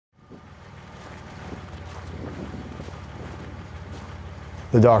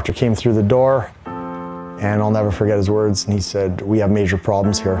The doctor came through the door, and I'll never forget his words, and he said, "We have major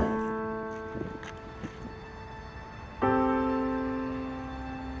problems here."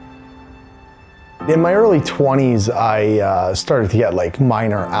 In my early 20s, I started to get like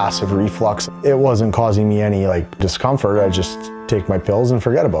minor acid reflux. It wasn't causing me any like discomfort. I just take my pills and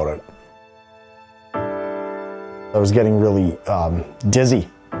forget about it. I was getting really dizzy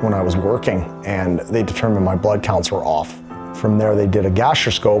when I was working, and they determined my blood counts were off. From there, they did a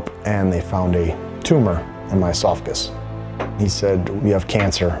gastroscope, and they found a tumor in my esophagus. He said, "You have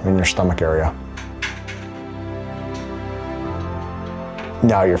cancer in your stomach area."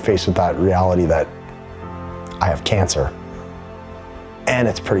 Now you're faced with that reality that I have cancer, and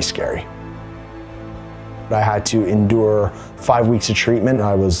it's pretty scary. I had to endure 5 weeks of treatment.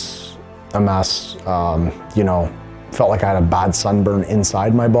 I was a mess, you know, felt like I had a bad sunburn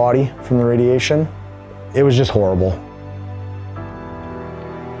inside my body from the radiation. It was just horrible.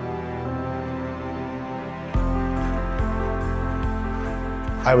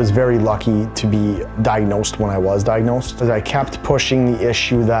 I was very lucky to be diagnosed when I was diagnosed. As I kept pushing the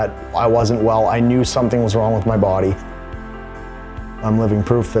issue that I wasn't well, I knew something was wrong with my body. I'm living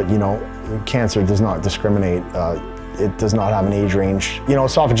proof that, you know, cancer does not discriminate. It does not have an age range. You know,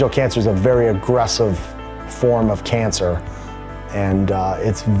 esophageal cancer is a very aggressive form of cancer, and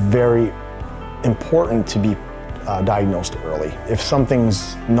it's very important to be diagnosed early. If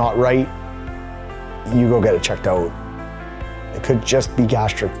something's not right, you go get it checked out. It could just be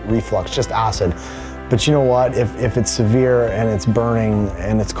gastric reflux, just acid. But you know what? If it's severe and it's burning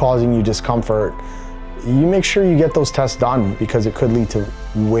and it's causing you discomfort, you make sure you get those tests done, because it could lead to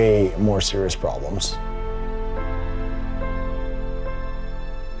way more serious problems.